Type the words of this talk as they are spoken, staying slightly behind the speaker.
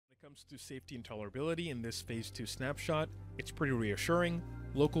comes to safety and tolerability in this phase 2 snapshot, it's pretty reassuring.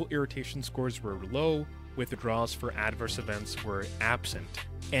 Local irritation scores were low, withdrawals for adverse events were absent,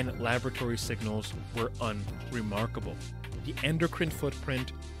 and laboratory signals were unremarkable. The endocrine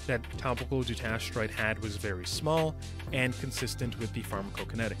footprint that topical dutasteride had was very small and consistent with the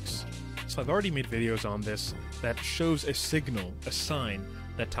pharmacokinetics. So I've already made videos on this that shows a signal, a sign,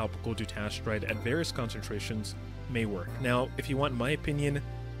 that topical dutasteride at various concentrations may work. Now, if you want my opinion,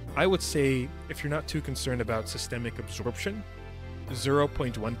 I would say if you're not too concerned about systemic absorption,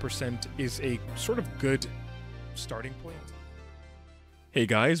 0.1% is a sort of good starting point. Hey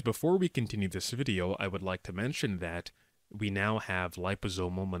guys, before we continue this video, I would like to mention that we now have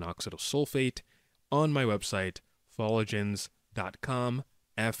liposomal monoxidil sulfate on my website, folligens.com,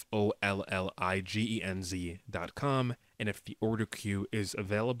 folligens.com, and if the order queue is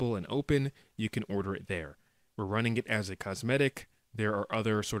available and open, you can order it there. We're running it as a cosmetic. There are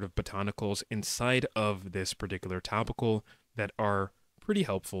other sort of botanicals inside of this particular topical that are pretty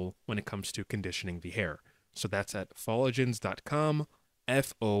helpful when it comes to conditioning the hair. So that's at folligens.com,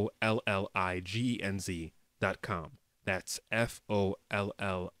 folligens.com. That's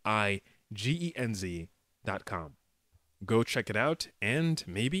folligens.com. Go check it out and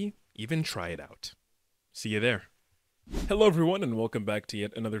maybe even try it out. See you there. Hello everyone and welcome back to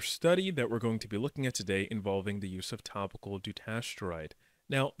yet another study that we're going to be looking at today involving the use of topical dutasteride.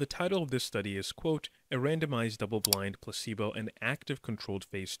 Now, the title of this study is, quote, a randomized double-blind placebo and active controlled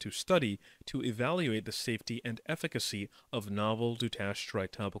phase 2 study to evaluate the safety and efficacy of novel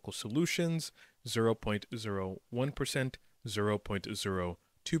dutasteride topical solutions, 0.01%,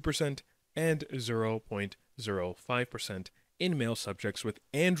 0.02%, and 0.05% in male subjects with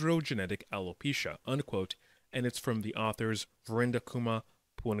androgenetic alopecia, unquote, and it's from the authors Vrindakumar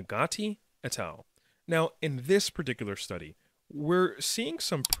Pungati et al. Now, in this particular study, we're seeing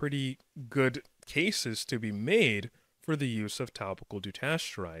some pretty good cases to be made for the use of topical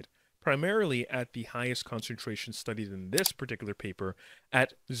dutasteride, primarily at the highest concentration studied in this particular paper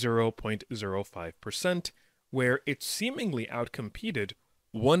at 0.05%, where it seemingly outcompeted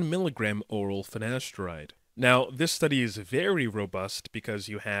 1 milligram oral finasteride. Now, this study is very robust because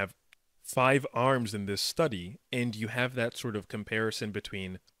you have 5 arms in this study, and you have that sort of comparison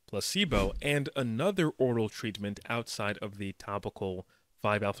between placebo and another oral treatment outside of the topical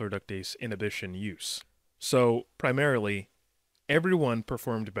 5-alpha reductase inhibition use. So, primarily, everyone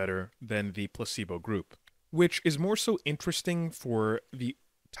performed better than the placebo group, which is more so interesting for the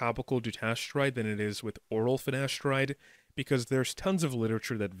topical dutasteride than it is with oral finasteride, because there's tons of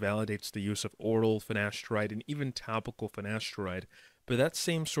literature that validates the use of oral finasteride and even topical finasteride, but that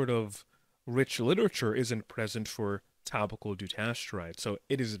same sort of rich literature isn't present for topical dutasteride, so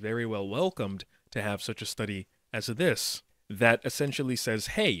it is very well welcomed to have such a study as this that essentially says,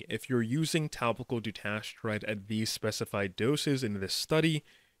 hey, if you're using topical dutasteride at these specified doses in this study,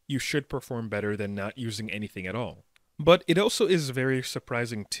 you should perform better than not using anything at all. But it also is very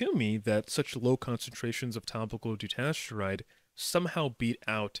surprising to me that such low concentrations of topical dutasteride somehow beat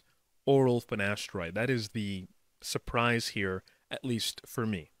out oral finasteride. That is the surprise here, at least for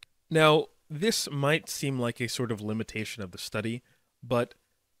me. Now, this might seem like a sort of limitation of the study, but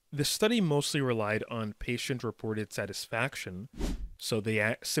the study mostly relied on patient-reported satisfaction. So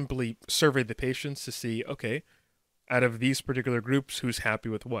they simply surveyed the patients to see, okay, out of these particular groups, who's happy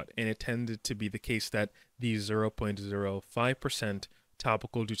with what? And it tended to be the case that the 0.05%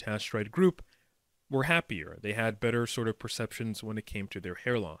 topical dutasteride group were happier. They had better sort of perceptions when it came to their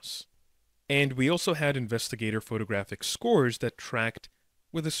hair loss. And we also had investigator photographic scores that tracked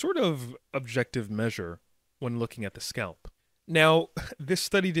with a sort of objective measure when looking at the scalp. Now, this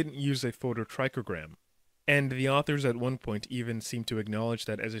study didn't use a phototrichogram, and the authors at one point even seemed to acknowledge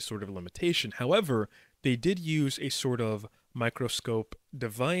that as a sort of limitation. However, they did use a sort of microscope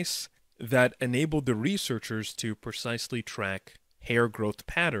device that enabled the researchers to precisely track hair growth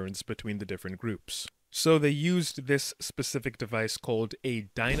patterns between the different groups. So they used this specific device called a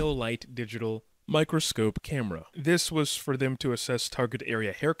Dino-Light digital microscope camera. This was for them to assess target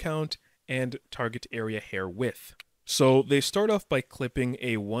area hair count and target area hair width. So they start off by clipping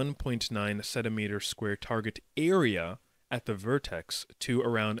a 1.9 centimeter square target area at the vertex to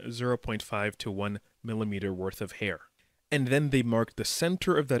around 0.5 to 1 millimeter worth of hair. And then they marked the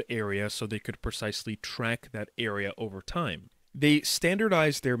center of that area so they could precisely track that area over time. They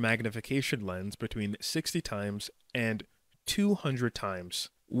standardized their magnification lens between 60 times and 200 times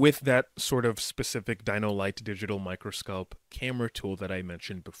with that sort of specific Dino-Light digital microscope camera tool that I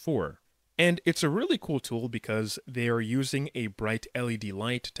mentioned before. And it's a really cool tool because they are using a bright LED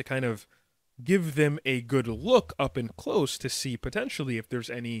light to kind of give them a good look up and close to see potentially if there's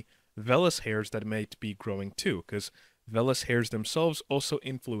any vellus hairs that might be growing too, because vellus hairs themselves also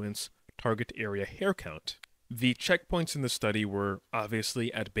influence target area hair count. The checkpoints in the study were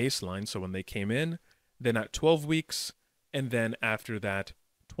obviously at baseline, so when they came in, then at 12 weeks, and then after that,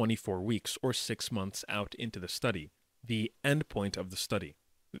 24 weeks or 6 months out into the study, the endpoint of the study.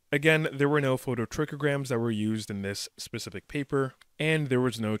 Again, there were no phototrichograms that were used in this specific paper, and there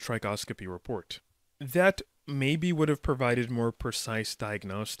was no trichoscopy report. That maybe would have provided more precise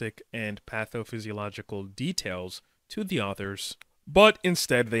diagnostic and pathophysiological details to the authors, but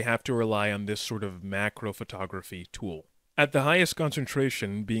instead they have to rely on this sort of macro photography tool. At the highest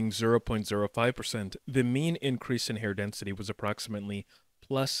concentration, being 0.05%, the mean increase in hair density was approximately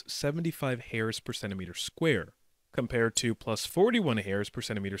plus 75 hairs per centimeter square, compared to plus 41 hairs per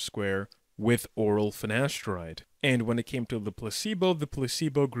centimeter square with oral finasteride. And when it came to the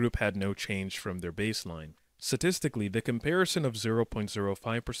placebo group had no change from their baseline. Statistically, the comparison of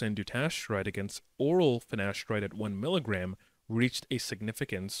 0.05% dutasteride against oral finasteride at 1 milligram reached a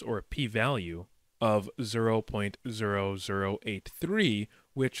significance, or a p-value, of 0.0083,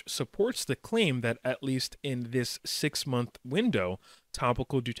 which supports the claim that at least in this 6-month window,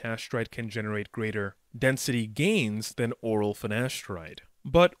 topical dutasteride can generate greater density gains than oral finasteride.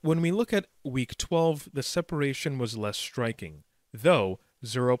 But when we look at week 12, the separation was less striking, though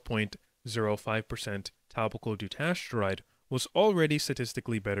 0.05% topical dutasteride was already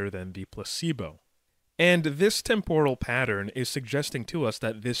statistically better than the placebo. And this temporal pattern is suggesting to us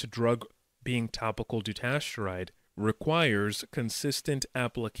that this drug, being topical dutasteride, requires consistent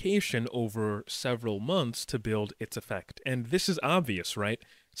application over several months to build its effect. And this is obvious, right?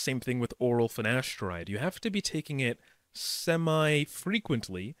 Same thing with oral finasteride. You have to be taking it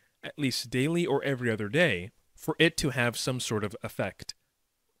semi-frequently, at least daily or every other day, for it to have some sort of effect.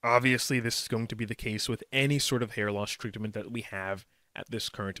 Obviously, this is going to be the case with any sort of hair loss treatment that we have at this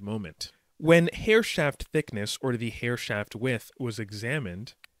current moment. When hair shaft thickness, or the hair shaft width, was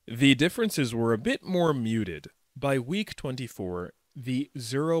examined, the differences were a bit more muted. By week 24, the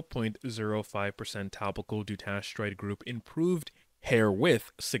 0.05% topical dutasteride group improved hair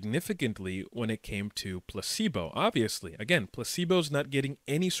width significantly when it came to placebo. Obviously, again, placebo's not getting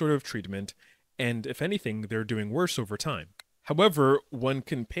any sort of treatment, and if anything, they're doing worse over time. However, when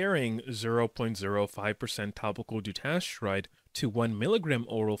comparing 0.05% topical dutasteride to 1 milligram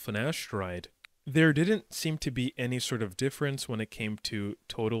oral finasteride, there didn't seem to be any sort of difference when it came to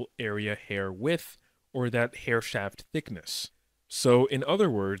total area hair width or that hair shaft thickness. So, in other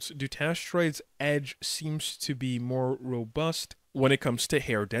words, dutasteride's edge seems to be more robust when it comes to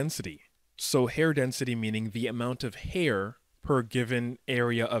hair density. So, hair density meaning the amount of hair per given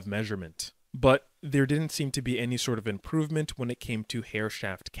area of measurement. But there didn't seem to be any sort of improvement when it came to hair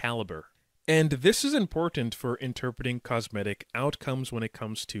shaft caliber. And this is important for interpreting cosmetic outcomes when it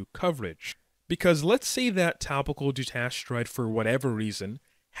comes to coverage. Because let's say that topical dutasteride, for whatever reason,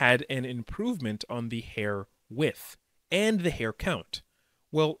 had an improvement on the hair width and the hair count.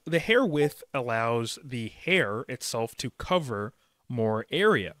 Well, the hair width allows the hair itself to cover more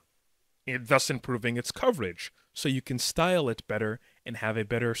area, thus improving its coverage, so you can style it better and have a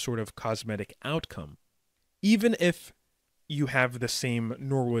better sort of cosmetic outcome. Even if you have the same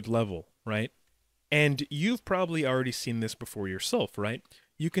Norwood level, right? And you've probably already seen this before yourself, right?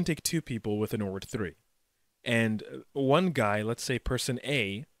 You can take two people with a Norwood 3. And one guy, let's say person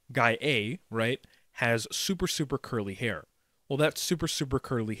A, guy A, right, has super curly hair. Well, that super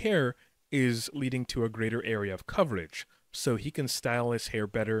curly hair is leading to a greater area of coverage. So he can style his hair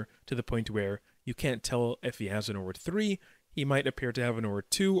better to the point where you can't tell if he has an Norwood 3. He might appear to have an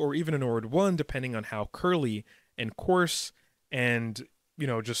Norwood 2 or even an Norwood 1, depending on how curly and coarse and,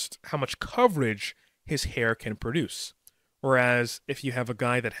 just how much coverage his hair can produce. Whereas if you have a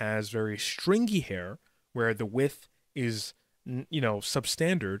guy that has very stringy hair, where the width is,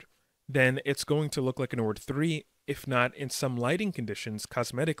 substandard, then it's going to look like an Norwood 3. If not, in some lighting conditions,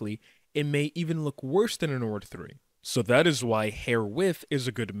 cosmetically, it may even look worse than an Norwood 3. So that is why hair width is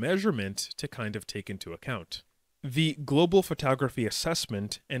a good measurement to kind of take into account. The global photography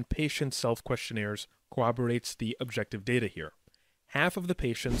assessment and patient self-questionnaires corroborates the objective data here. Half of the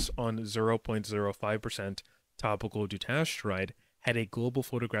patients on 0.05% topical dutasteride had a global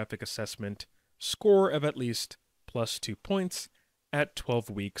photographic assessment score of at least plus 2 points at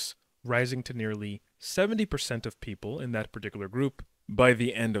 12 weeks, rising to nearly 70% of people in that particular group by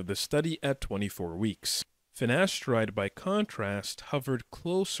the end of the study at 24 weeks. Finasteride, by contrast, hovered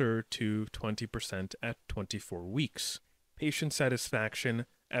closer to 20% at 24 weeks. Patient satisfaction,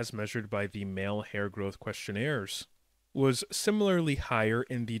 as measured by the male hair growth questionnaires, was similarly higher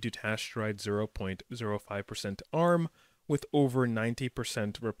in the dutasteride 0.05% arm, with over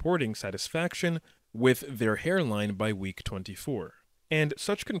 90% reporting satisfaction with their hairline by week 24. And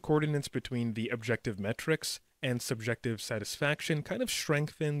such concordance between the objective metrics and subjective satisfaction kind of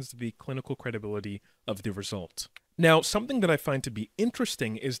strengthens the clinical credibility of the result. Now, something that I find to be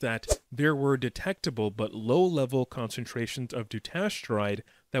interesting is that there were detectable but low-level concentrations of dutasteride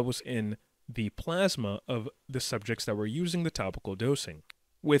that was in the plasma of the subjects that were using the topical dosing,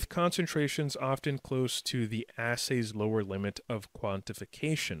 with concentrations often close to the assay's lower limit of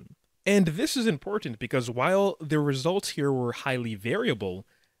quantification. And this is important because while the results here were highly variable,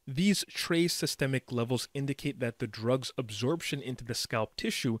 these trace systemic levels indicate that the drug's absorption into the scalp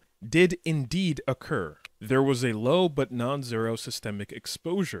tissue did indeed occur. There was a low but non-zero systemic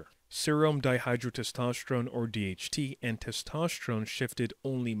exposure. Serum dihydrotestosterone, or DHT, and testosterone shifted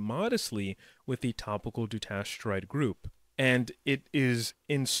only modestly with the topical dutasteride group. And it is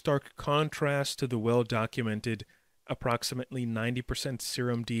in stark contrast to the well-documented approximately 90%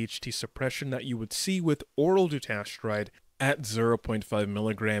 serum DHT suppression that you would see with oral dutasteride at 0.5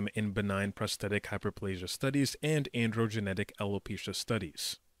 milligram in benign prostatic hyperplasia studies and androgenetic alopecia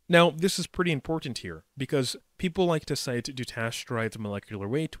studies. Now, this is pretty important here because people like to cite dutasteride's molecular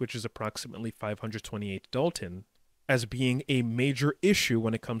weight, which is approximately 528 Dalton, as being a major issue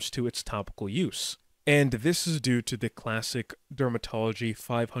when it comes to its topical use. And this is due to the classic dermatology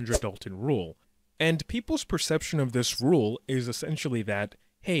 500 Dalton rule. And people's perception of this rule is essentially that,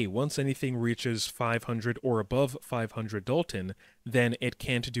 hey, once anything reaches 500 or above 500 Dalton, then it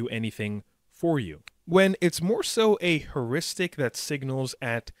can't do anything for you. When it's more so a heuristic that signals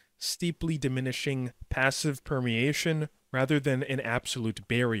at steeply diminishing passive permeation rather than an absolute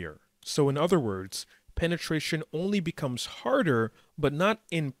barrier. So in other words, penetration only becomes harder but not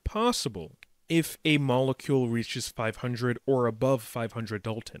impossible if a molecule reaches 500 or above 500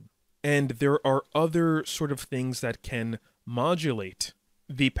 Dalton. And there are other sort of things that can modulate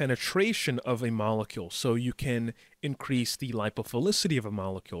the penetration of a molecule, so you can increase the lipophilicity of a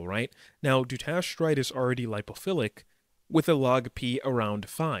molecule, right? Now, dutasteride is already lipophilic with a log P around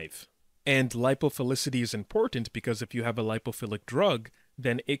 5. And lipophilicity is important because if you have a lipophilic drug,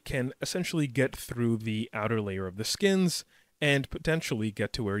 then it can essentially get through the outer layer of the skins and potentially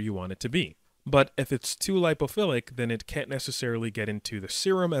get to where you want it to be. But if it's too lipophilic, then it can't necessarily get into the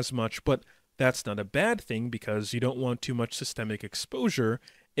serum as much, but that's not a bad thing because you don't want too much systemic exposure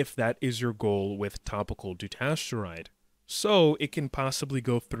if that is your goal with topical dutasteride. So it can possibly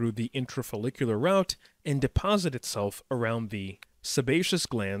go through the intrafollicular route and deposit itself around the sebaceous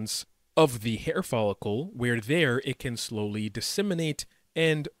glands of the hair follicle, where there it can slowly disseminate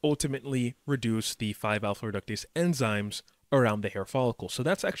and ultimately reduce the 5-alpha reductase enzymes around the hair follicle. So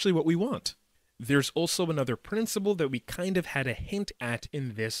that's actually what we want. There's also another principle that we kind of had a hint at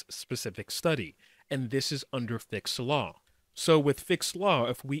in this specific study, and this is under Fick's law. So with Fick's law,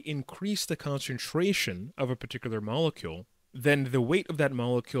 if we increase the concentration of a particular molecule, then the weight of that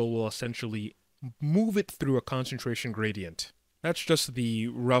molecule will essentially move it through a concentration gradient. That's just the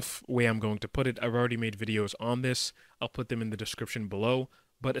rough way I'm going to put it. I've already made videos on this. I'll put them in the description below.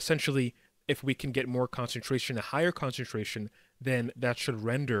 But essentially, if we can get more concentration, a higher concentration, then that should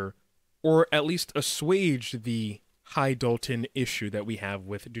render or at least assuage the high Dalton issue that we have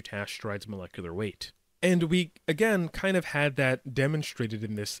with dutasteride's molecular weight. And we, again, kind of had that demonstrated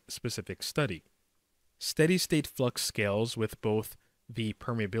in this specific study. Steady-state flux scales with both the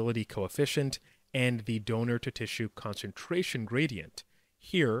permeability coefficient and the donor-to-tissue concentration gradient.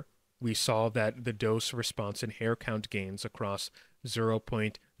 Here, we saw that the dose response and hair count gains across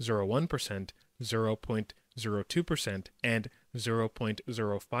 0.01%, 0.02%, and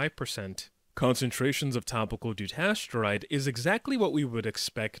 0.05% concentrations of topical dutasteride is exactly what we would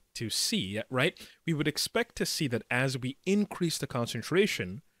expect to see, right? We would expect to see that as we increase the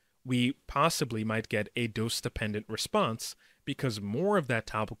concentration, we possibly might get a dose-dependent response because more of that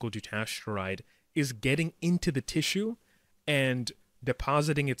topical dutasteride is getting into the tissue and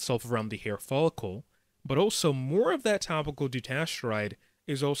depositing itself around the hair follicle, but also more of that topical dutasteride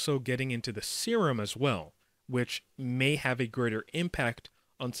is also getting into the serum as well, which may have a greater impact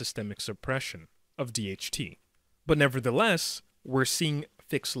on systemic suppression of DHT. But nevertheless, we're seeing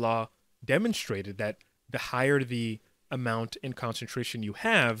Fick's law demonstrated that the higher the amount and concentration you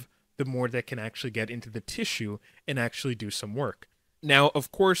have, the more that can actually get into the tissue and actually do some work. Now,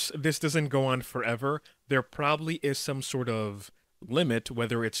 of course, this doesn't go on forever. There probably is some sort of limit,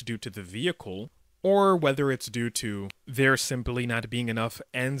 whether it's due to the vehicle or whether it's due to there simply not being enough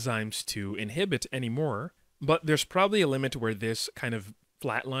enzymes to inhibit anymore. But there's probably a limit where this kind of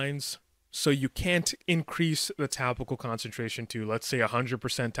flatlines. So you can't increase the topical concentration to, let's say,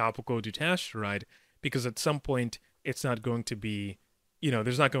 100% topical dutasteride, because at some point it's not going to be,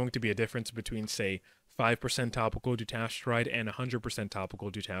 there's not going to be a difference between, say, 5% topical dutasteride and 100%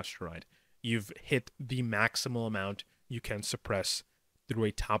 topical dutasteride. You've hit the maximal amount you can suppress through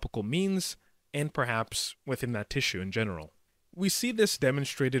a topical means and perhaps within that tissue in general. We see this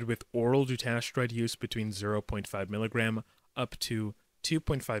demonstrated with oral dutasteride use between 0.5 milligram up to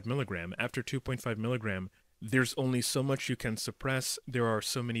 2.5 milligram. After 2.5 milligram, there's only so much you can suppress. There are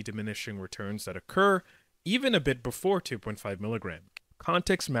so many diminishing returns that occur, even a bit before 2.5 milligram.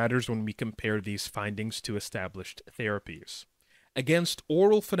 Context matters when we compare these findings to established therapies. Against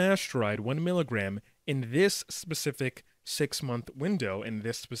oral finasteride 1 milligram in this specific 6-month window in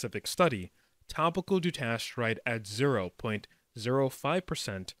this specific study, topical dutasteride at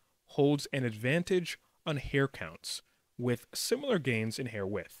 0.05% holds an advantage on hair counts, with similar gains in hair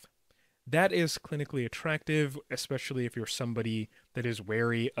width. That is clinically attractive, especially if you're somebody that is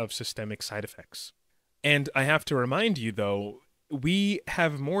wary of systemic side effects. And I have to remind you, though, we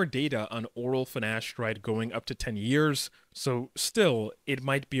have more data on oral finasteride going up to 10 years, so still, it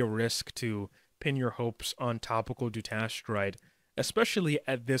might be a risk to pin your hopes on topical dutasteride, especially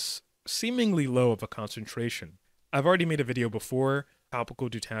at this seemingly low of a concentration. I've already made a video before, topical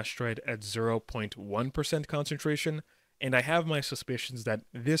dutasteride at 0.1% concentration, and I have my suspicions that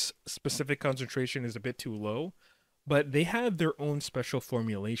this specific concentration is a bit too low, but they have their own special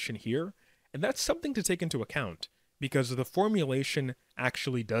formulation here, and that's something to take into account, because the formulation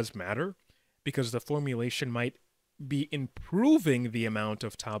actually does matter, because the formulation might be improving the amount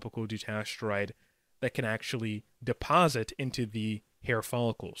of topical dutasteride that can actually deposit into the hair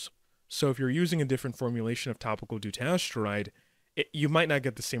follicles. So if you're using a different formulation of topical dutasteride, you might not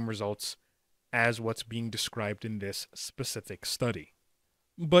get the same results as what's being described in this specific study.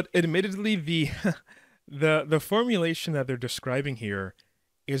 But admittedly, the formulation that they're describing here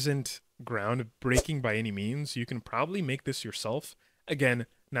isn't groundbreaking by any means. You can probably make this yourself. Again,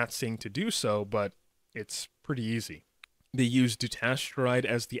 not saying to do so, but it's pretty easy. They use dutasteride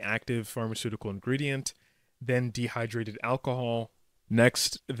as the active pharmaceutical ingredient, then dehydrated alcohol.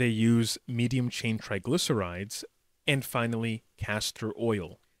 Next, they use medium-chain triglycerides, and finally, castor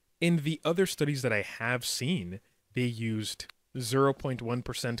oil. In the other studies that I have seen, they used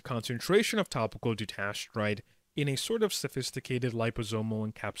 0.1% concentration of topical dutasteride in a sort of sophisticated liposomal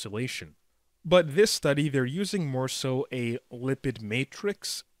encapsulation. But this study, they're using more so a lipid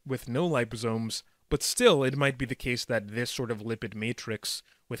matrix with no liposomes, but still it might be the case that this sort of lipid matrix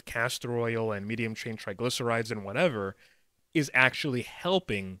with castor oil and medium-chain triglycerides and whatever is actually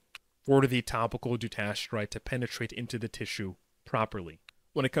helping for the topical dutasteride to penetrate into the tissue properly.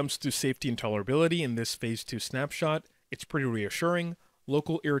 When it comes to safety and tolerability in this phase 2 snapshot, it's pretty reassuring.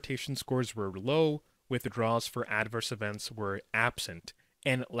 Local irritation scores were low, withdrawals for adverse events were absent,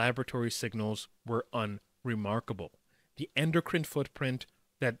 and laboratory signals were unremarkable. The endocrine footprint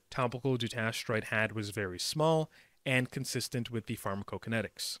that topical dutasteride had was very small and consistent with the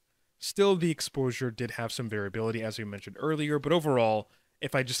pharmacokinetics. Still, the exposure did have some variability, as we mentioned earlier, but overall,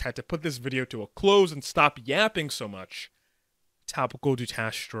 if I just had to put this video to a close and stop yapping so much, topical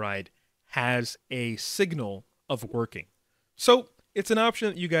dutasteride has a signal of working. So, it's an option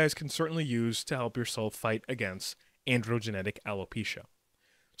that you guys can certainly use to help yourself fight against androgenetic alopecia.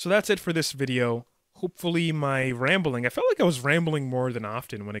 So that's it for this video. Hopefully my rambling, I felt like I was rambling more than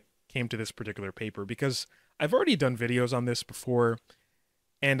often when it came to this particular paper, because I've already done videos on this before,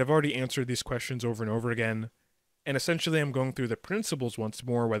 and I've already answered these questions over and over again. And essentially I'm going through the principles once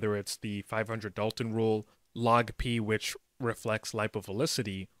more, whether it's the 500 Dalton rule, log P, which reflects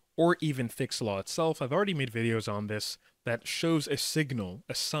lipophilicity, or even Fick's law itself. I've already made videos on this that shows a signal,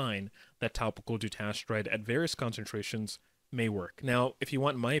 a sign that topical dutasteride at various concentrations may work. Now, if you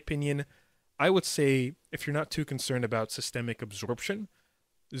want my opinion, I would say if you're not too concerned about systemic absorption,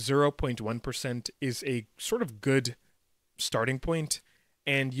 0.1% is a sort of good starting point,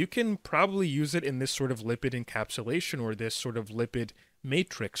 and you can probably use it in this sort of lipid encapsulation, or this sort of lipid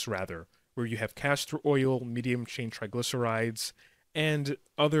matrix rather, where you have castor oil, medium chain triglycerides, and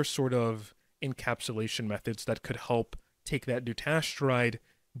other sort of encapsulation methods that could help take that dutasteride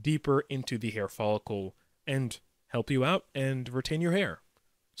deeper into the hair follicle and help you out and retain your hair.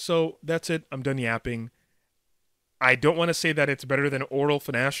 So that's it. I'm done yapping. I don't want to say that it's better than oral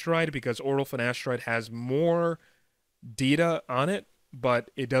finasteride, because oral finasteride has more data on it, but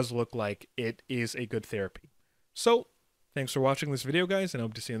it does look like it is a good therapy. So thanks for watching this video, guys, and I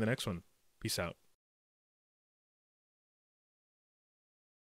hope to see you in the next one. Peace out.